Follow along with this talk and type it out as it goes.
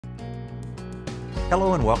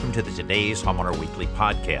Hello and welcome to the Today's Homeowner Weekly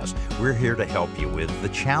podcast. We're here to help you with the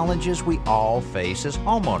challenges we all face as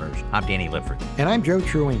homeowners. I'm Danny Lipford. And I'm Joe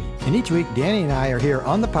Truini. And each week, Danny and I are here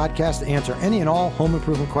on the podcast to answer any and all home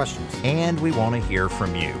improvement questions. And we want to hear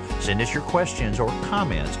from you. Send us your questions or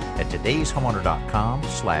comments at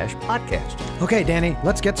todayshomeowner.com/podcast. Okay, Danny,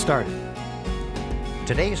 let's get started.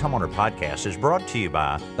 Today's Homeowner podcast is brought to you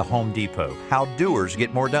by the Home Depot. How doers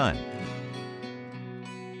get more done.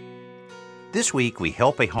 This week, we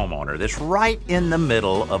help a homeowner that's right in the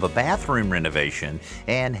middle of a bathroom renovation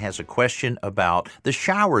and has a question about the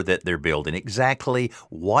shower that they're building, exactly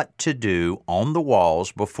what to do on the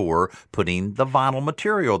walls before putting the vinyl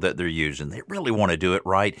material that they're using. They really want to do it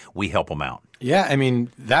right. We help them out. Yeah, I mean,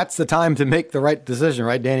 that's the time to make the right decision,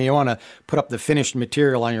 right, Danny? You want to put up the finished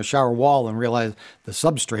material on your shower wall and realize the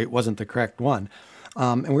substrate wasn't the correct one.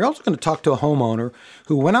 And we're also going to talk to a homeowner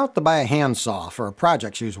who went out to buy a handsaw for a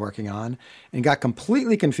project she was working on and got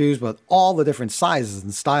completely confused with all the different sizes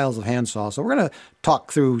and styles of handsaw. So we're going to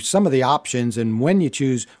talk through some of the options and when you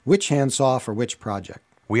choose which handsaw for which project.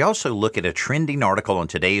 We also look at a trending article on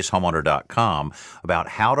todayshomeowner.com about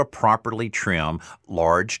how to properly trim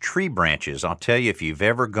large tree branches. I'll tell you, if you've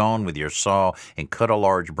ever gone with your saw and cut a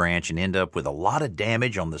large branch and end up with a lot of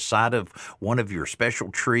damage on the side of one of your special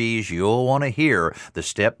trees, you'll want to hear the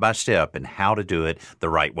step-by-step and how to do it the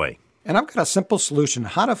right way. And I've got a simple solution,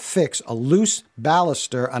 how to fix a loose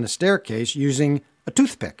baluster on a staircase using a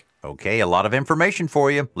toothpick. Okay, a lot of information for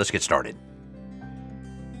you. Let's get started.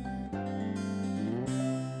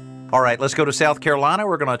 All right, let's go to South Carolina.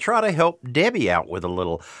 We're going to try to help Debbie out with a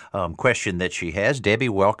little question that she has. Debbie,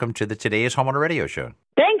 welcome to the Today's Homeowner Radio Show.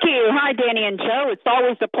 Thank you. Hi, Danny and Joe. It's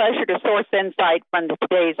always a pleasure to source insight from the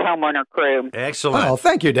Today's Homeowner crew. Excellent. Oh,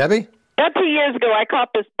 thank you, Debbie. About 2 years ago, I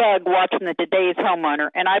caught this bug watching the Today's Homeowner,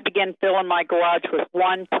 and I began filling my garage with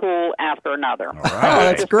one tool after another. All right. Oh,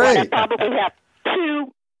 that's great. I probably have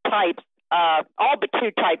all but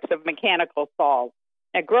two types of mechanical saws.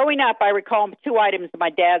 Now, growing up, I recall two items in my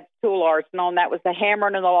dad's tool arsenal, and that was the hammer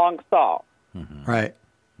and the long saw. Mm-hmm. Right.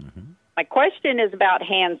 Mm-hmm. My question is about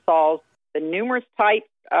hand saws, the numerous types.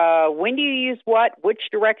 When do you use what? Which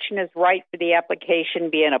direction is right for the application,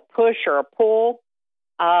 being a push or a pull?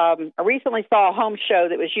 I recently saw a home show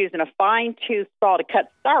that was using a fine-tooth saw to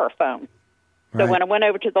cut styrofoam. So when I went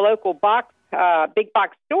over to the local big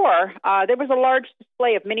box store, there was a large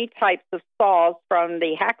display of many types of saws, from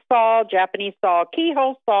the hacksaw, Japanese saw,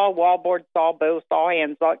 keyhole saw, wallboard saw, bow saw,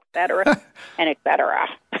 handsaw, etc., and etc.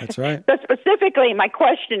 That's right. So specifically, my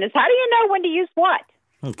question is, how do you know when to use what?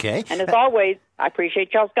 Okay. And as always, I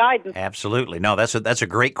appreciate y'all's guidance. Absolutely. No, that's a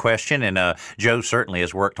great question, and Joe certainly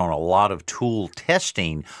has worked on a lot of tool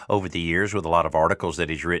testing over the years with a lot of articles that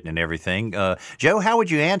he's written and everything. Joe, how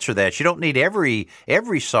would you answer that? You don't need every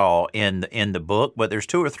saw in the book, but there's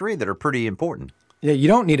two or three that are pretty important. Yeah, you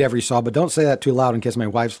don't need every saw, but don't say that too loud in case my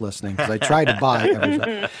wife's listening, because I tried to buy every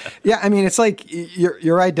saw. Yeah, I mean, it's like,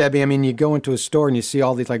 you're right, Debbie. I mean, you go into a store and you see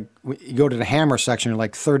all these, like, you go to the hammer section,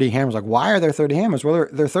 like 30 hammers. Like, why are there 30 hammers? Well,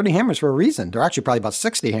 they're 30 hammers for a reason. They're actually probably about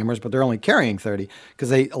 60 hammers, but they're only carrying 30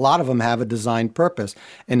 because a lot of them have a designed purpose.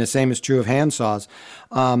 And the same is true of hand saws.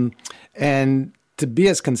 And to say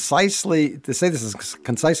this as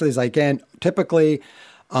concisely as I can, typically,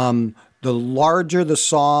 the larger the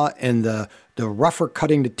saw and the rougher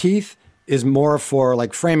cutting the teeth is more for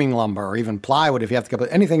like framing lumber or even plywood. If you have to cut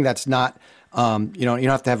anything that's not, you don't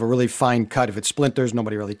have to have a really fine cut. If it splinters,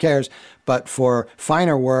 nobody really cares. But for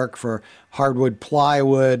finer work, for hardwood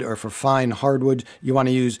plywood or for fine hardwood, you want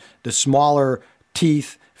to use the smaller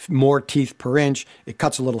teeth, more teeth per inch. It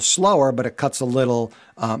cuts a little slower, but it cuts a little,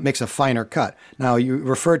 makes a finer cut. Now, you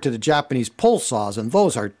referred to the Japanese pull saws, and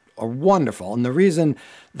those are wonderful. And the reason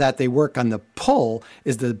that they work on the pull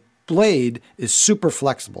is the blade is super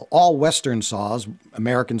flexible. All Western saws,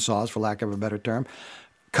 American saws for lack of a better term,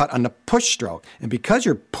 cut on the push stroke. And because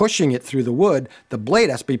you're pushing it through the wood, the blade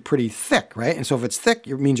has to be pretty thick, right? And so if it's thick,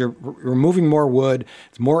 it means you're removing more wood.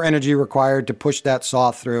 It's more energy required to push that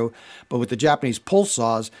saw through. But with the Japanese pull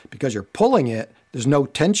saws, because you're pulling it, there's no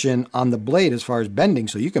tension on the blade as far as bending,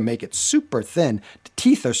 so you can make it super thin. The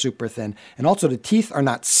teeth are super thin. And also the teeth are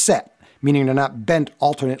not set, meaning they're not bent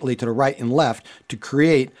alternately to the right and left to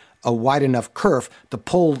create a wide enough curve to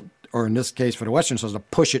pull, or in this case for the Western saws, to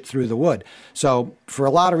push it through the wood. So for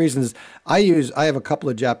a lot of reasons, I have a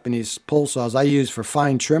couple of Japanese pull saws I use for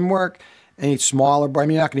fine trim work. Any smaller, I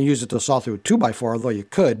mean, you're not going to use it to saw through a 2x4, although you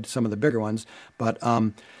could, some of the bigger ones. But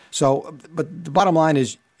the bottom line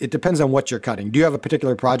is, it depends on what you're cutting. Do you have a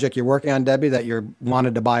particular project you're working on, Debbie, that you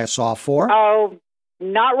wanted to buy a saw for? Oh,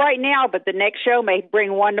 Not right now, but the next show may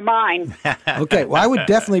bring one to mind. Okay, well, I would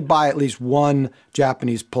definitely buy at least one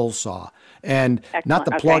Japanese pull saw. And not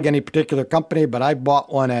to plug any particular company, but I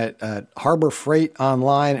bought one at Harbor Freight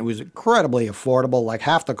online. It was incredibly affordable, like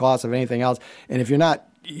half the cost of anything else. And if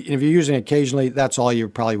you're using it occasionally, that's all you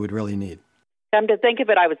probably would really need. Come to think of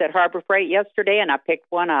it, I was at Harbor Freight yesterday, and I picked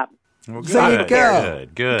one up. Well, there you go.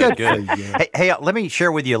 Good. For you. Hey, let me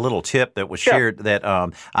share with you a little tip that was shared that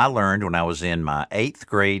I learned when I was in my 8th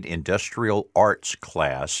grade industrial arts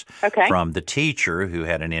class from the teacher who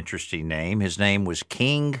had an interesting name. His name was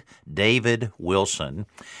King David Wilson.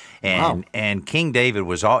 And King David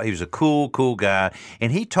was he was a cool guy,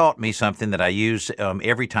 and he taught me something that I use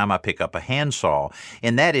every time I pick up a handsaw,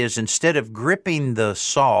 and that is instead of gripping the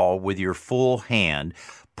saw with your full hand,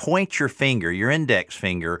 point your finger, your index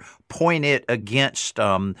finger, point it against,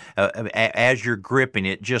 as you're gripping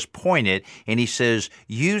it, just point it. And he says,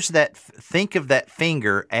 think of that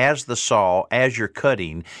finger as the saw as you're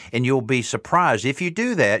cutting, and you'll be surprised. If you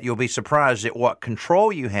do that, you'll be surprised at what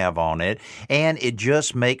control you have on it, and it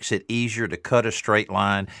just makes it easier to cut a straight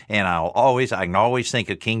line. And I can always think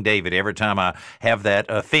of King David every time I have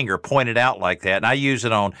that finger pointed out like that. And I use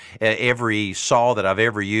it on every saw that I've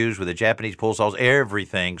ever used with the Japanese pull saws,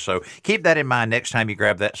 everything. So keep that in mind next time you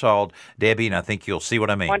grab that saw, Debbie, and I think you'll see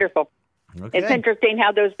what I mean. Wonderful. Okay. It's interesting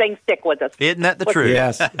how those things stick with us. Isn't that the truth?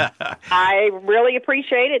 Yes. I really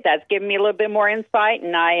appreciate it. That's given me a little bit more insight,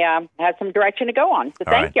 and I have some direction to go on. So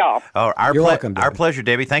thank y'all. You're welcome, Debbie. Our pleasure,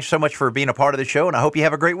 Debbie. Thanks so much for being a part of the show, and I hope you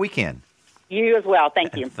have a great weekend. You as well.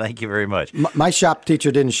 Thank you. Thank you very much. My shop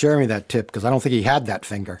teacher didn't share me that tip because I don't think he had that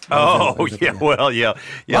finger. Yeah. A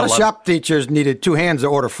lot of shop teachers needed 2 hands to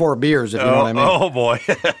order 4 beers, if you know what I mean. Oh, boy.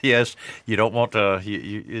 Yes. You don't want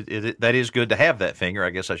to. That is good to have that finger. I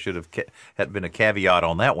guess I should have had been a caveat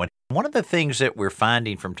on that one. One of the things that we're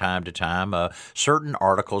finding from time to time, certain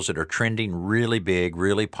articles that are trending really big,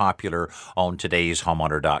 really popular on today's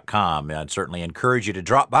Homeowner.com. I'd certainly encourage you to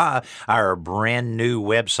drop by our brand new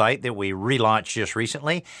website that we relaunched just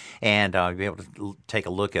recently, and be able to take a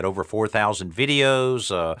look at over 4,000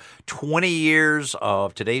 videos, 20 years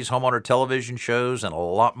of today's Homeowner television shows, and a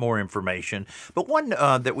lot more information. But one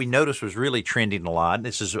that we noticed was really trending a lot, and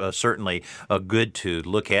this is certainly good to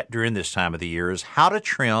look at during this time of the year, is how to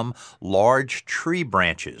trim large tree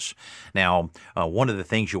branches. Now, one of the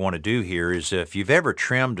things you want to do here is if you've ever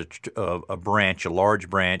trimmed a large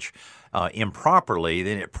branch, improperly,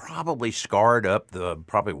 then it probably scarred up the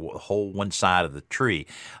whole one side of the tree.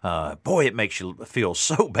 Boy, it makes you feel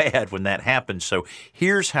so bad when that happens. So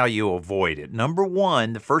here's how you avoid it. Number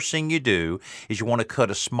one, the first thing you do is you want to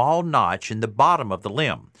cut a small notch in the bottom of the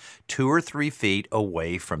limb, 2 or 3 feet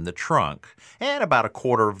away from the trunk, and about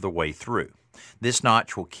 1/4 of the way through. This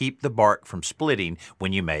notch will keep the bark from splitting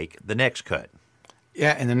when you make the next cut.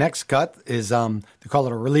 Yeah, and the next cut is, they call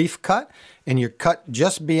it a relief cut, and you're cut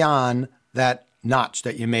just beyond that notch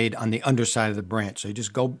that you made on the underside of the branch. So you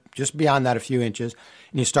just go just beyond that a few inches,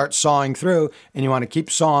 and you start sawing through, and you want to keep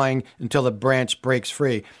sawing until the branch breaks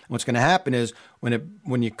free. And what's going to happen is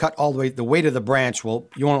when you cut all the way, the weight of the branch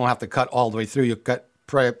you won't have to cut all the way through. You'll cut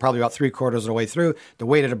probably about 3/4 of the way through. The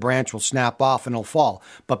weight of the branch will snap off and it'll fall.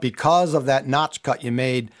 But because of that notch cut you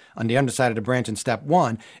made on the underside of the branch in step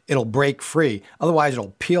 1, it'll break free. Otherwise,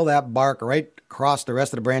 it'll peel that bark right across the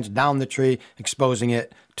rest of the branch down the tree, exposing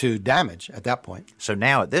it to damage at that point. So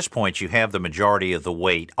now at this point you have the majority of the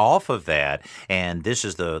weight off of that, and this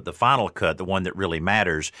is the final cut, the one that really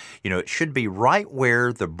matters. It should be right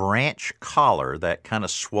where the branch collar, that kind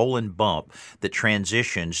of swollen bump that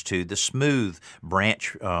transitions to the smooth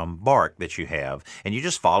branch bark that you have, and you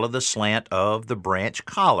just follow the slant of the branch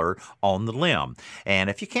collar on the limb. And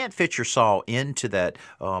if you can't fit your saw into that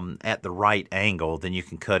at the right angle, then you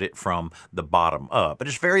can cut it from the bottom up. But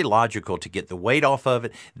it's very logical to get the weight off of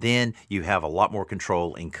it. Then you have a lot more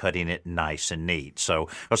control in cutting it nice and neat. So,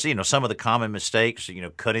 some of the common mistakes,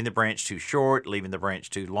 cutting the branch too short, leaving the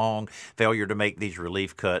branch too long, failure to make these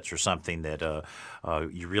relief cuts, or something that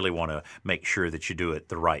you really want to make sure that you do it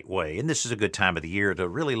the right way. And this is a good time of the year to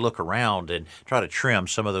really look around and try to trim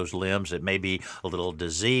some of those limbs that may be a little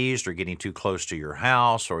diseased or getting too close to your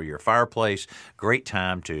house or your fireplace. Great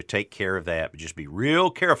time to take care of that, but just be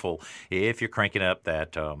real careful if you're cranking up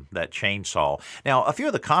that chainsaw. Now, a few of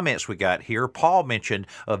of the comments we got here, Paul mentioned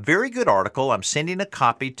a very good article. I'm sending a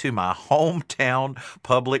copy to my hometown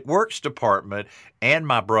public works department and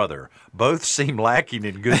my brother. Both seem lacking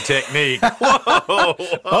in good technique. Whoa!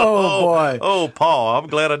 Oh, boy. Oh, Paul, I'm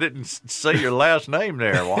glad I didn't say your last name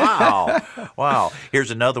there. Wow. Wow.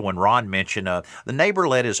 Here's another one Ron mentioned. The neighbor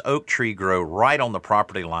let his oak tree grow right on the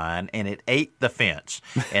property line, and it ate the fence.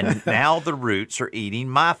 And now the roots are eating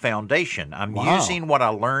my foundation. I'm using what I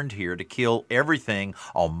learned here to kill everything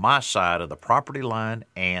on my side of the property line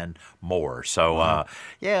and more. So,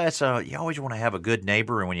 yeah, it's you always want to have a good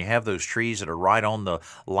neighbor, and when you have those trees that are right on the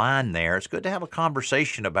line there, it's good to have a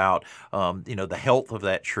conversation about, the health of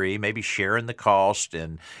that tree, maybe sharing the cost,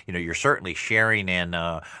 and, you're certainly sharing in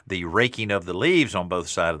the raking of the leaves on both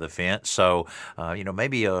sides of the fence. So,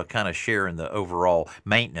 maybe kind of sharing the overall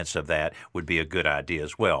maintenance of that would be a good idea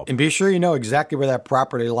as well. And be sure you know exactly where that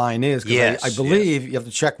property line is. Yes, I believe you have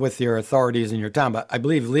to check with your authorities in your town, but I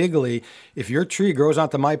believe legally, if your tree grows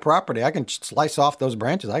onto my property, I can slice off those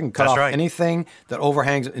branches. I can cut off anything that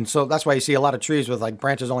overhangs. And so that's why you see a lot of trees with like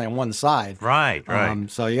branches only on one side. Right.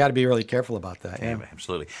 So you got to be really careful about that. Yeah,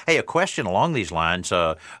 absolutely. Hey, a question along these lines.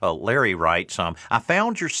 Larry writes, I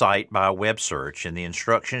found your site by a web search, and the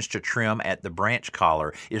instructions to trim at the branch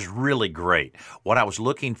collar is really great. What I was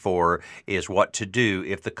looking for is what to do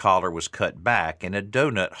if the collar was cut back and a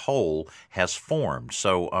donut hole has formed.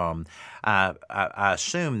 So I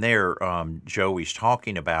assume there, Joey's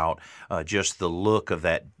talking about just the look of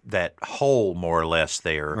that hole, more or less,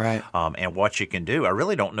 there, right. And what you can do. I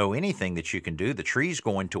really don't know anything that you can do. The tree's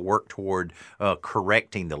going to work toward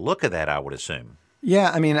correcting the look of that, I would assume.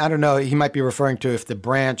 Yeah, I mean, I don't know. He might be referring to if the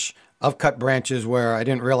branch of cut branches where I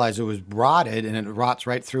didn't realize it was rotted and it rots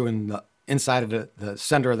right through in the inside of the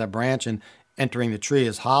center of the branch and entering the tree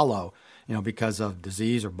is hollow, because of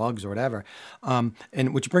disease or bugs or whatever.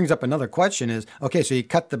 And which brings up another question is, okay, so you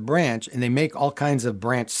cut the branch and they make all kinds of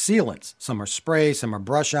branch sealants. Some are spray, some are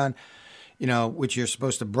brush on, which you're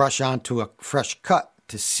supposed to brush onto a fresh cut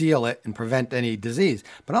to seal it and prevent any disease.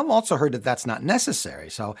 But I've also heard that that's not necessary.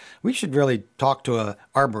 So we should really talk to an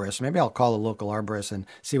arborist. Maybe I'll call a local arborist and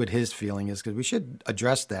see what his feeling is, because we should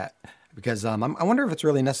address that. Because I wonder if it's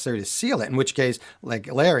really necessary to seal it, in which case,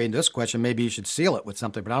 like Larry, in this question, maybe you should seal it with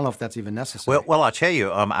something, but I don't know if that's even necessary. Well, I'll tell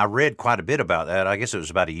you, I read quite a bit about that. I guess it was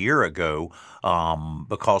about a year ago,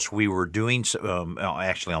 because we were doing,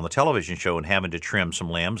 actually on the television show and having to trim some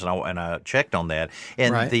limbs, and I checked on that.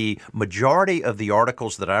 And the majority of the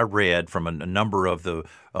articles that I read from a number of the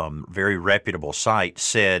very reputable sites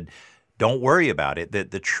said, don't worry about it,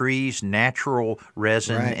 that the tree's natural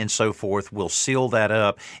resin and so forth will seal that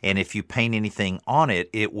up. And if you paint anything on it,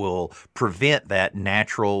 it will prevent that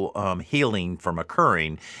natural healing from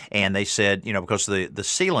occurring. And they said, because the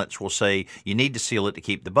sealants will say you need to seal it to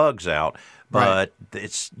keep the bugs out. But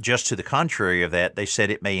it's just to the contrary of that. They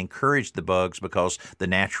said it may encourage the bugs because the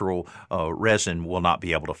natural resin will not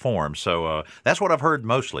be able to form. So that's what I've heard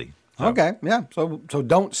mostly. So. Okay, yeah. So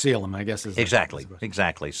don't seal them, I guess. Exactly.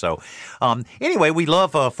 So anyway, we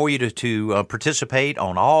love for you to participate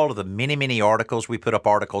on all of the many articles. We put up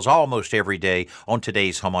articles almost every day on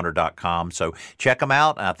todayshomeowner.com. So check them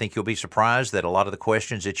out. I think you'll be surprised that a lot of the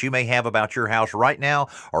questions that you may have about your house right now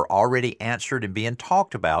are already answered and being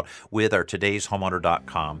talked about with our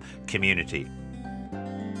todayshomeowner.com community.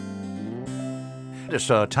 It's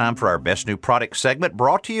time for our Best New Product segment,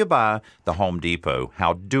 brought to you by the Home Depot,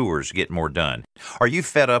 how doers get more done. Are you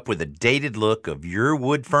fed up with the dated look of your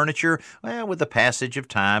wood furniture? Well, with the passage of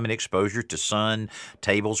time and exposure to sun,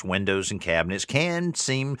 tables, windows, and cabinets can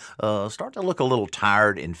seem start to look a little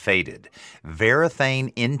tired and faded.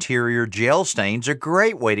 Varathane interior gel stains are a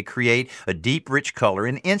great way to create a deep, rich color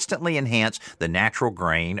and instantly enhance the natural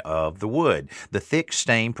grain of the wood. The thick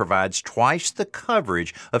stain provides twice the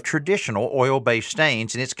coverage of traditional oil-based stains,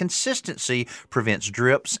 and its consistency prevents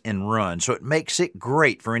drips and runs, so it makes it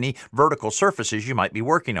great for any vertical surfaces you might be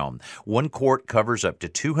working on. 1 quart covers up to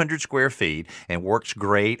 200 square feet and works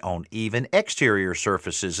great on even exterior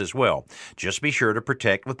surfaces as well. Just be sure to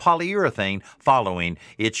protect with polyurethane following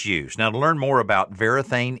its use. Now, to learn more about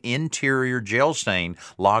Varathane interior gel stain,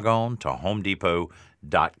 log on to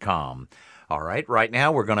homedepot.com. All right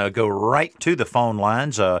now we're going to go right to the phone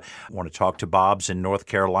lines. I want to talk to Bob's in North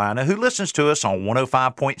Carolina, who listens to us on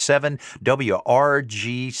 105.7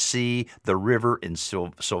 WRGC, The River in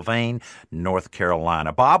Sylvain, North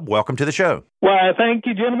Carolina. Bob, welcome to the show. Well, thank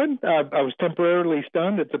you, gentlemen. I was temporarily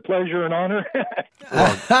stunned. It's a pleasure and honor.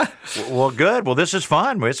 Well, good. Well, this is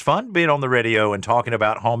fun. It's fun being on the radio and talking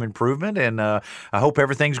about home improvement, and I hope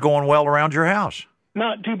everything's going well around your house.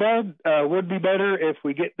 Not too bad. Would be better if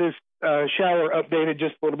we get this shower updated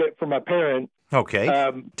just a little bit for my parents.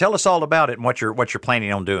 Okay. Tell us all about it and what you're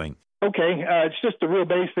planning on doing. Okay. It's just a real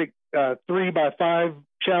basic 3x5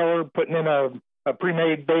 shower, putting in a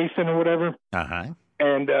pre-made basin or whatever. Uh-huh.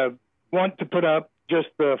 And want to put up just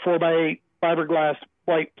the 4x8 fiberglass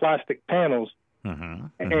white plastic panels. Mm-hmm.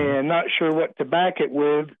 And not sure what to back it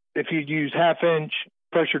with, if you'd use 1/2-inch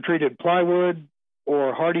pressure-treated plywood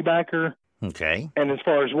or hardy backer. Okay. And as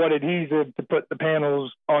far as what adhesive to put the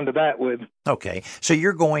panels onto that with. Okay. So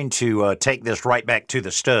you're going to take this right back to the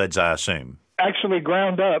studs, I assume. Actually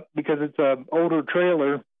ground up because it's an older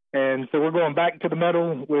trailer. And so we're going back to the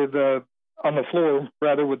metal with on the floor,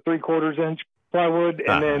 rather, with 3/4-inch plywood.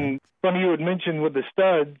 And then some of you had mentioned with the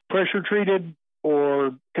studs, pressure-treated,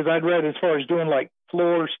 or because I'd read as far as doing like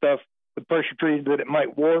floor stuff with pressure-treated that it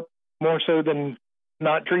might warp more so than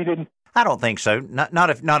not treated. I don't think so.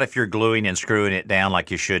 Not if you're gluing and screwing it down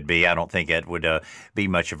like you should be. I don't think it would be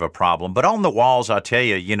much of a problem. But on the walls, I'll tell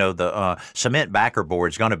you, the cement backer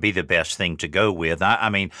board is going to be the best thing to go with. I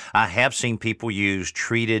mean, I have seen people use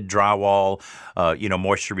treated drywall,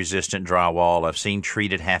 moisture-resistant drywall. I've seen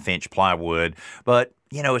treated 1/2-inch plywood, but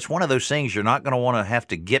it's one of those things you're not going to want to have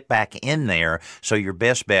to get back in there. So your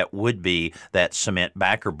best bet would be that cement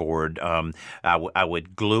backer board. I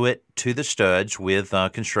would glue it to the studs with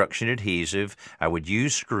construction adhesive. I would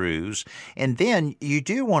use screws. And then you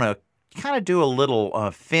do want to kind of do a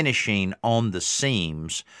little finishing on the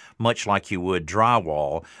seams, much like you would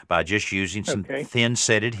drywall, by just using some thin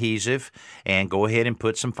set adhesive, and go ahead and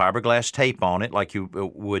put some fiberglass tape on it like you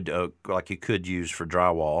could use for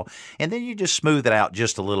drywall. And then you just smooth it out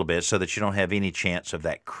just a little bit so that you don't have any chance of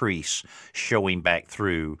that crease showing back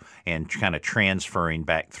through and kind of transferring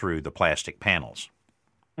back through the plastic panels.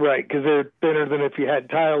 Right, because they're thinner than if you had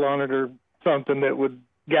tile on it or something that would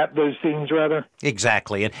gap those seams, rather.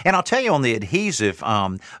 Exactly. And I'll tell you on the adhesive,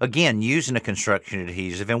 again, using a construction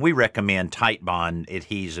adhesive, and we recommend Tight Bond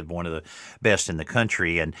adhesive, one of the best in the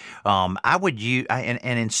country. And I would use, and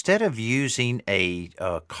instead of using a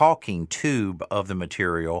caulking tube of the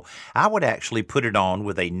material, I would actually put it on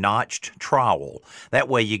with a notched trowel. That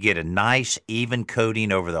way you get a nice even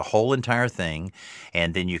coating over the whole entire thing,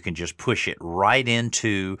 and then you can just push it right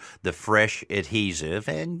into the fresh adhesive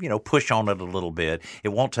and, push on it a little bit. It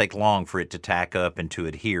won't take long for it to tack up and to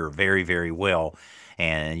adhere very, very well,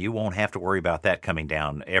 and you won't have to worry about that coming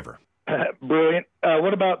down ever. Brilliant.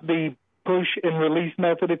 What about the push and release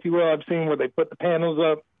method, if you will? I've seen where they put the panels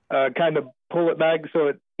up, kind of pull it back so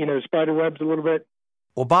it, spider webs a little bit.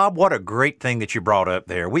 Well, Bob, what a great thing that you brought up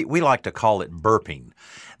there. We like to call it burping,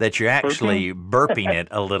 that you're actually burping it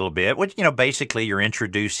a little bit, which, basically you're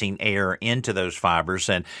introducing air into those fibers.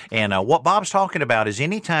 And what Bob's talking about is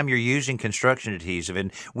anytime you're using construction adhesive,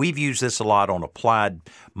 and we've used this a lot on applied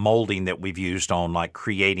molding that we've used on like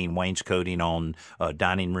creating wainscoting on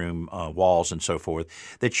dining room walls and so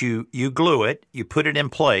forth, that you glue it, you put it in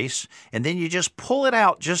place, and then you just pull it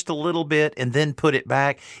out just a little bit and then put it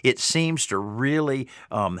back. It seems to really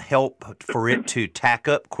help for it to tack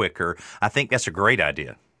up quicker. I think that's a great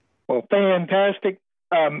idea. Well, fantastic.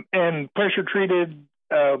 And pressure-treated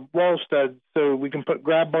wall studs, so we can put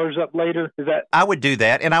grab bars up later. Is that? I would do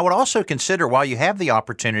that, and I would also consider, while you have the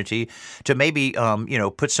opportunity to maybe,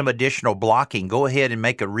 put some additional blocking, go ahead and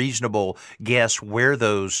make a reasonable guess where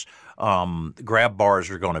those grab bars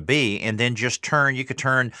are going to be, and then just you could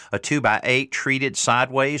turn a 2x8 treated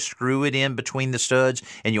sideways, screw it in between the studs,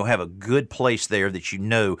 and you'll have a good place there that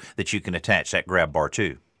that you can attach that grab bar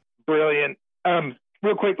to. Brilliant.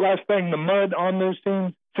 Real quick, last thing, the mud on those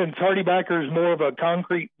things, since Hardy Backer is more of a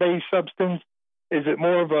concrete-based substance, is it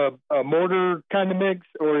more of a mortar kind of mix,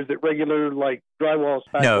 or is it regular like drywall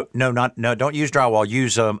spackle? No, don't use drywall.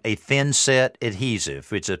 Use a thin set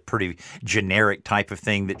adhesive. It's a pretty generic type of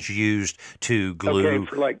thing that's used to glue. Okay,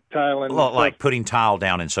 for like tile and like putting tile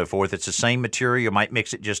down and so forth. It's the same material. You might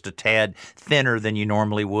mix it just a tad thinner than you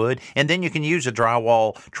normally would, and then you can use a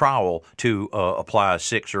drywall trowel to apply a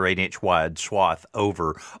 6 or 8 inch wide swath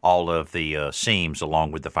over all of the seams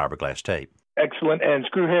along with the fiberglass tape. Excellent. And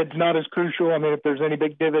screw heads not as crucial. I mean, if there's any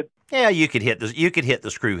big divot. Yeah, you could hit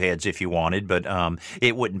the screw heads if you wanted, but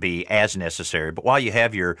it wouldn't be as necessary. But while you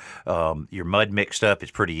have your mud mixed up,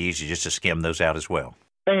 it's pretty easy just to skim those out as well.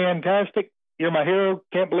 Fantastic. You're my hero.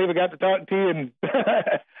 Can't believe I got to talk to you, and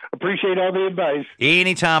appreciate all the advice.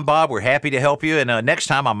 Anytime, Bob. We're happy to help you. And next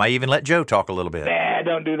time, I may even let Joe talk a little bit. Nah,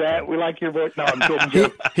 don't do that. We like your voice. No, I'm kidding,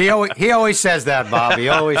 Joe. He always says that, Bob. He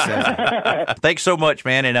always says that. Thanks so much,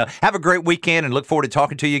 man. And have a great weekend, and look forward to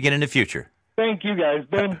talking to you again in the future. Thank you, guys.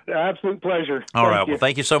 Been an absolute pleasure. All right. Well,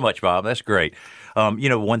 thank you so much, Bob. That's great.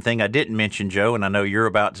 One thing I didn't mention, Joe, and I know you're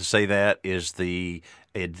about to say that, is the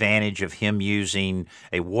advantage of him using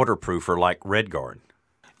a waterproofer like RedGuard?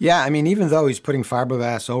 Yeah, I mean, even though he's putting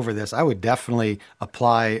fiberglass over this, I would definitely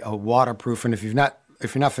apply a waterproof. And if you're not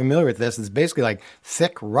familiar with this, it's basically like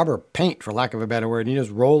thick rubber paint, for lack of a better word. You just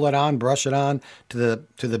roll it on, brush it on to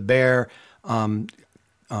the bare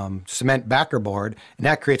cement backer board, and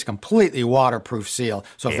that creates a completely waterproof seal.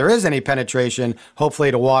 So if there is any penetration, hopefully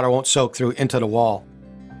the water won't soak through into the wall.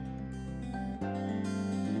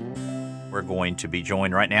 We're going to be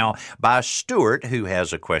joined right now by Stuart, who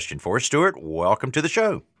has a question for us. Stuart, welcome to the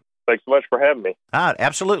show. Thanks so much for having me.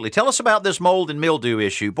 Absolutely. Tell us about this mold and mildew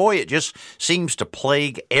issue. Boy, it just seems to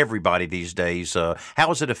plague everybody these days.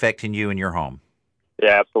 How is it affecting you and your home?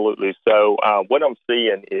 Yeah, absolutely. So what I'm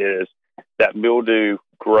seeing is that mildew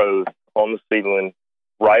growth on the ceiling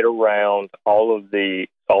right around all of the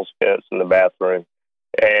exhaust vents in the bathroom,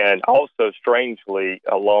 and also, strangely,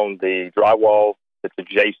 along the drywall that's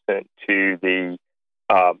adjacent to the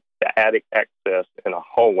attic access in a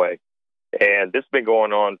hallway. And this has been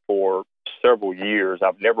going on for several years.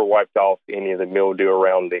 I've never wiped off any of the mildew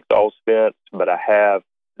around the exhaust vents, but I have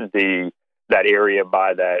that area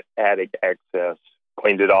by that attic access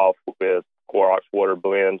cleaned it off with Clorox water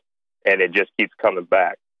blend, and it just keeps coming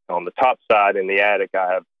back. On the top side in the attic,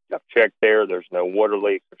 I've checked there. There's no water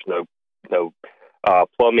leaks. There's no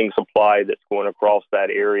plumbing supply that's going across that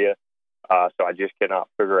area. So I just cannot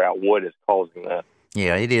figure out what is causing that.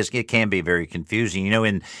 Yeah, it is. It can be very confusing. You know,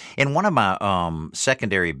 in one of my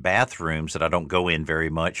secondary bathrooms that I don't go in very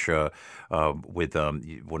much since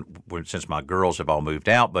my girls have all moved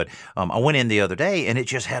out, but I went in the other day and it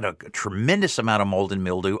just had a tremendous amount of mold and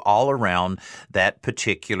mildew all around that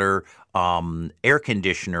particular air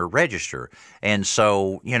conditioner register. And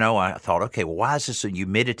so, you know, I thought, okay, well, why is this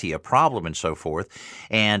humidity a problem and so forth?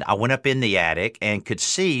 And I went up in the attic and could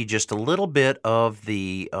see just a little bit of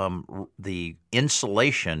the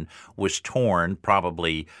insulation was torn,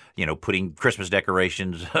 probably, you know, putting Christmas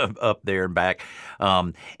decorations up there and back.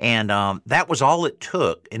 That was all it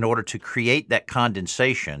took in order to create that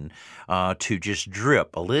condensation to just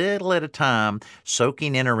drip a little at a time,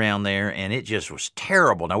 soaking in around there, and it just was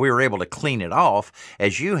terrible. Now, we were able to clean it off,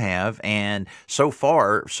 as you have, and so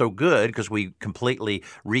far, so good, because we completely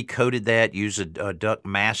recoated that, used a duct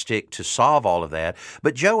mastic to solve all of that.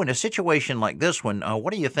 But, Joe, in a situation like this one,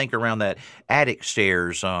 what do you think around that attic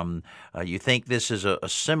stairs? You think this is a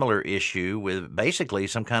similar issue with basically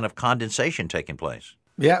some kind of condensation taking place?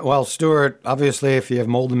 Yeah, well, Stuart, obviously, if you have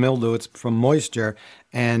mold and mildew, it's from moisture.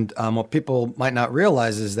 And what people might not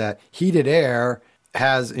realize is that heated air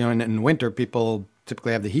has, you know, in winter, people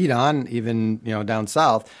typically have the heat on, even, you know, down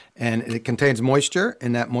south, and it contains moisture.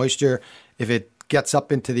 And that moisture, if it gets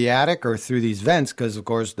up into the attic or through these vents, because, of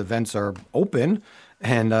course, the vents are open,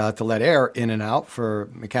 and to let air in and out for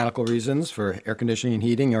mechanical reasons, for air conditioning and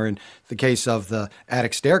heating, or in the case of the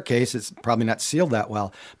attic staircase, it's probably not sealed that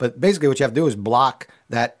well. But basically what you have to do is block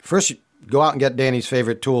that. First, you go out and get Danny's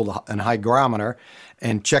favorite tool, an hygrometer,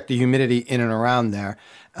 and check the humidity in and around there.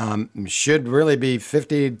 Should really be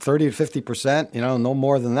 30 to 50%, you know, no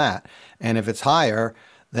more than that. And if it's higher,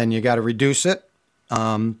 then you got to reduce it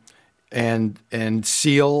and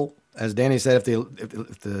seal. As Danny said,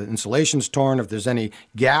 if the insulation's torn, if there's any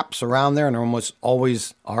gaps around there, and there almost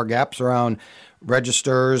always are gaps around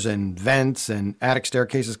registers and vents and attic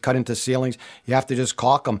staircases cut into ceilings, you have to just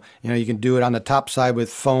caulk them. You know, you can do it on the top side with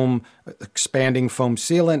foam, expanding foam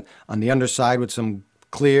sealant, on the underside with some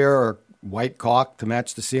clear or white caulk to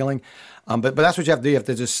match the ceiling. But that's what you have to do. You have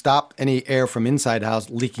to just stop any air from inside the house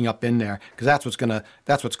leaking up in there, because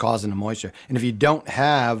that's what's causing the moisture. And if you don't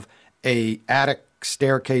have a attic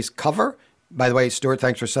staircase cover. By the way, Stuart,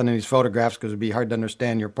 thanks for sending these photographs, because it'd be hard to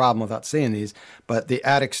understand your problem without seeing these. But the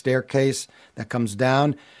attic staircase that comes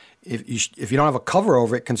down, if you don't have a cover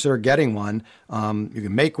over it, consider getting one. You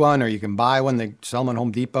can make one, or you can buy one. They sell them at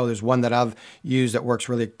Home Depot. There's one that I've used that works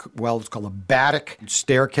really well. It's called a Batic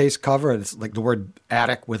staircase cover. It's like the word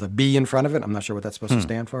attic with a B in front of it. I'm not sure what that's supposed to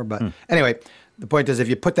stand for. But anyway, the point is, if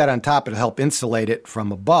you put that on top, it'll help insulate it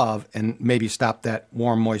from above and maybe stop that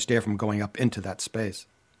warm, moist air from going up into that space.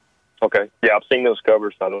 Okay. Yeah, I've seen those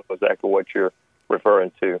covers. I know exactly what you're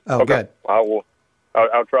referring to. Oh, okay. Good.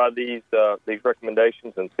 I'll try these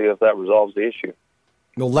recommendations and see if that resolves the issue.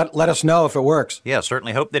 Well, let us know if it works. Yeah,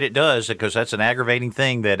 certainly hope that it does, because that's an aggravating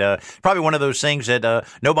thing that probably one of those things that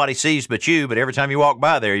nobody sees but you, but every time you walk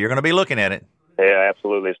by there, you're going to be looking at it. Yeah,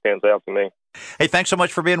 absolutely. It stands out to me. Hey, thanks so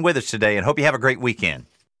much for being with us today, and hope you have a great weekend.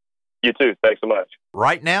 You too. Thanks so much.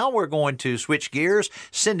 Right now, we're going to switch gears,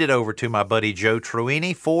 send it over to my buddy Joe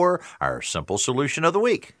Truini for our simple solution of the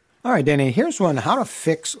week. All right, Danny, here's one. How to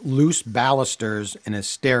fix loose balusters in a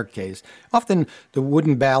staircase. Often the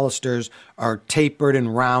wooden balusters are tapered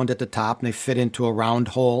and round at the top, and they fit into a round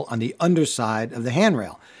hole on the underside of the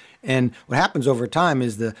handrail. And what happens over time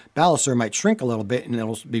is the baluster might shrink a little bit, and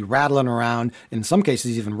it'll be rattling around, in some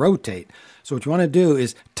cases even rotate. So what you want to do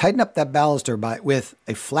is tighten up that baluster with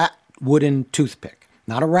a flat wooden toothpick.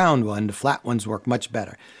 Not a round one. The flat ones work much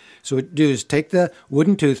better. So what you do is take the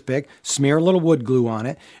wooden toothpick, smear a little wood glue on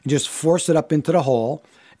it, and just force it up into the hole.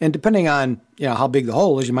 And depending on how big the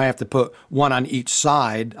hole is, you might have to put one on each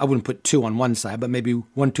side. I wouldn't put two on one side, but maybe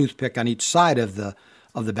one toothpick on each side of the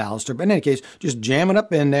baluster. But in any case, just jam it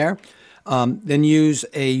up in there. Then use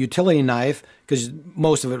a utility knife, because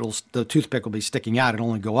most of the toothpick will be sticking out. It'll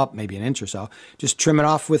only go up maybe an inch or so. Just trim it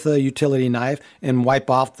off with a utility knife and wipe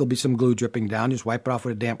off. There'll be some glue dripping down. Just wipe it off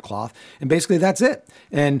with a damp cloth. And basically that's it.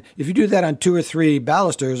 And if you do that on 2 or 3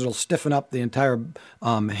 balusters, it'll stiffen up the entire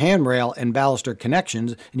handrail and baluster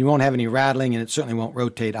connections, and you won't have any rattling, and it certainly won't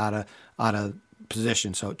rotate out of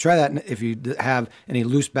position. So try that if you have any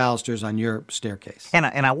loose balusters on your staircase. And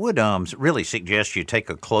I would really suggest you take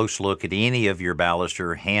a close look at any of your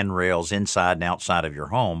baluster handrails inside and outside of your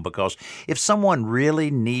home, because if someone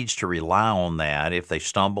really needs to rely on that, if they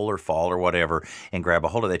stumble or fall or whatever and grab a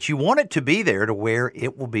hold of that, you want it to be there to where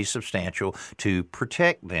it will be substantial to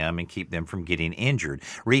protect them and keep them from getting injured.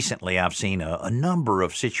 Recently, I've seen a number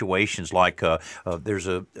of situations like there's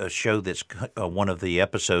a show that's one of the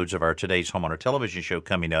episodes of our Today's Homeowner television show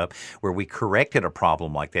coming up where we corrected a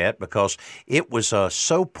problem like that because it was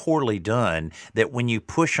so poorly done that when you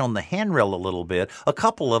push on the handrail a little bit, a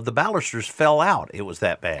couple of the balusters fell out. It was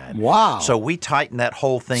that bad. Wow. So we tightened that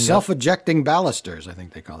whole thing up. Self-ejecting balusters, I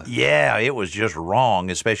think they call it. Yeah, it was just wrong,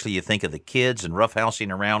 especially you think of the kids and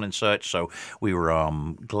roughhousing around and such. So we were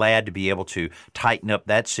glad to be able to tighten up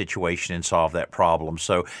that situation and solve that problem.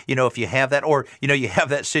 So, if you have that, or, you have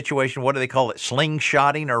that situation, what do they call it?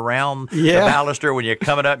 Slingshotting around the baluster when you're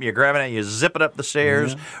coming up and you're grabbing it and you zip it up the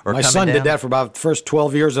stairs. Or my son did that for about the first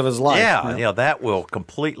 12 years of his life. Yeah, that will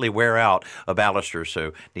completely wear out a baluster.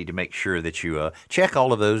 So need to make sure that you check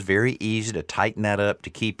all of those. Very easy to tighten that up to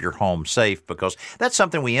keep your home safe, because that's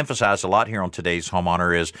something we emphasize a lot here on Today's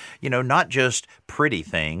Homeowner is, not just pretty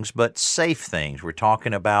things, but safe things. We're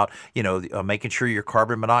talking about, making sure your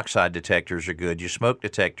carbon monoxide detectors are good, your smoke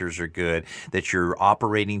detectors are good, that you're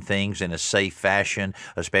operating things in a safe fashion,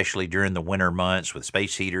 especially during the winter months with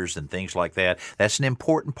space heaters and things like that. That's an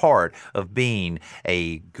important part of being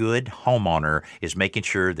a good homeowner, is making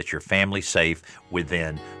sure that your family's safe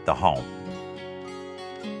within the home.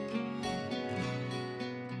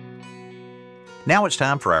 Now it's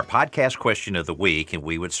time for our podcast question of the week, and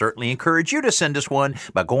we would certainly encourage you to send us one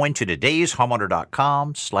by going to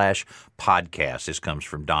todayshomeowner.com/podcast. This comes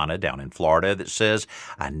from Donna down in Florida that says,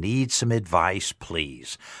 I need some advice,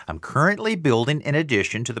 please. I'm currently building an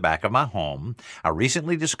addition to the back of my home. I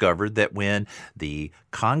recently discovered that when the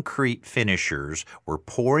concrete finishers were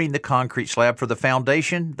pouring the concrete slab for the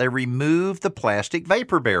foundation, they removed the plastic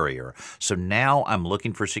vapor barrier. So now I'm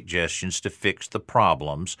looking for suggestions to fix the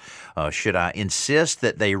problems. Should I insist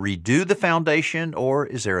that they redo the foundation, or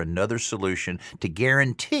is there another solution to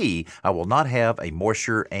guarantee I will not have a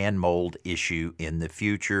moisture and mold issue in the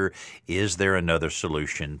future? Is there another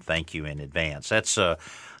solution? Thank you in advance. That's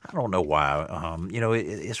I don't know why.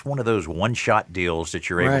 It's one of those one-shot deals that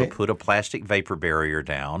you're able to put a plastic vapor barrier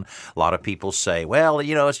down. A lot of people say, well,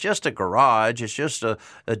 it's just a garage. It's just a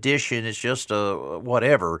addition. It's just a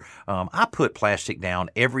whatever. I put plastic down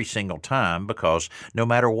every single time because no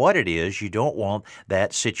matter what it is, you don't want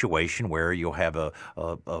that situation where you'll have a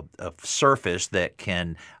surface that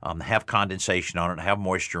can have condensation on it, have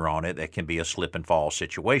moisture on it, that can be a slip and fall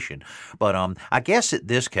situation. But I guess in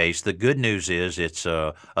this case, the good news is it's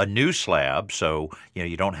a new slab, so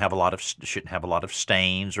you don't have shouldn't have a lot of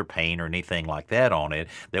stains or paint or anything like that on it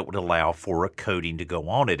that would allow for a coating to go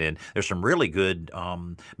on it. And there's some really good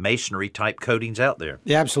masonry type coatings out there.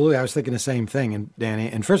 Yeah, absolutely. I was thinking the same thing, and Danny.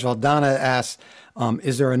 And first of all, Donna asks,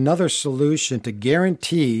 is there another solution to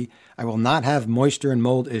guarantee I will not have moisture and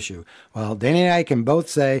mold issue? Well, Danny and I can both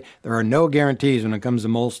say there are no guarantees when it comes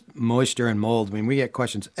to moisture and mold. I mean, we get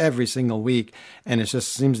questions every single week, and it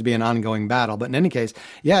just seems to be an ongoing battle. But in any case,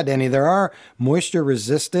 yeah, Danny, there are moisture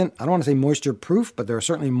resistant, I don't want to say moisture proof, but there are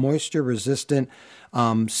certainly moisture resistant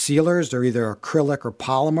sealers. They're either acrylic or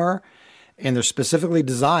polymer. And they're specifically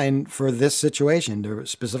designed for this situation. They're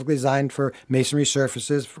specifically designed for masonry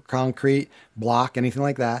surfaces, for concrete, block, anything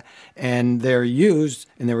like that. And they're used,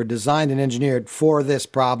 and they were designed and engineered for this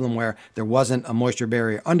problem where there wasn't a moisture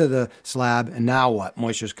barrier under the slab, and now what?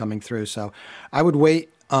 Moisture's coming through. So I would wait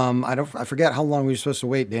I forget how long we were supposed to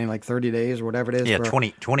wait, Danny, like 30 days or whatever it is. Yeah,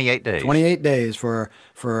 28 days. 28 days for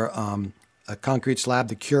a concrete slab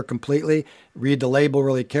to cure completely. Read the label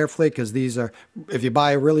really carefully, because these are, if you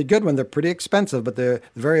buy a really good one, they're pretty expensive, but they're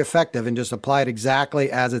very effective, and just apply it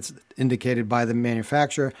exactly as it's indicated by the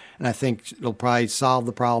manufacturer. And I think it'll probably solve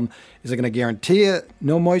the problem. Is it going to guarantee it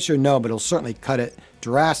no moisture? No, but it'll certainly cut it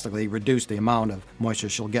drastically, reduce the amount of moisture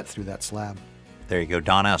she'll get through that slab. There you go,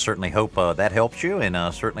 Donna. I certainly hope that helps you, and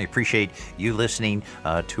certainly appreciate you listening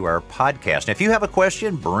to our podcast. Now, if you have a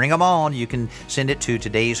question, bring them on. You can send it to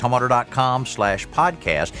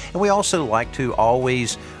todayshomeowner.com/podcast. And we also like to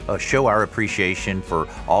always show our appreciation for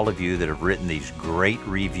all of you that have written these great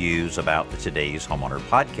reviews about the Today's Homeowner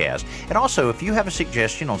podcast. And also, if you have a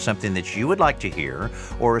suggestion on something that you would like to hear,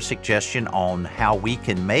 or a suggestion on how we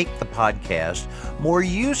can make the podcast more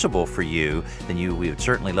usable for you, then we would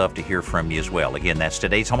certainly love to hear from you as well. Again, that's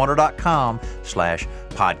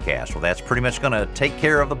todayshomeowner.com/podcast. Well, that's pretty much going to take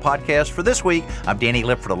care of the podcast for this week. I'm Danny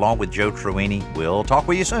Lipford along with Joe Truini. We'll talk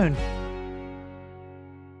with you soon.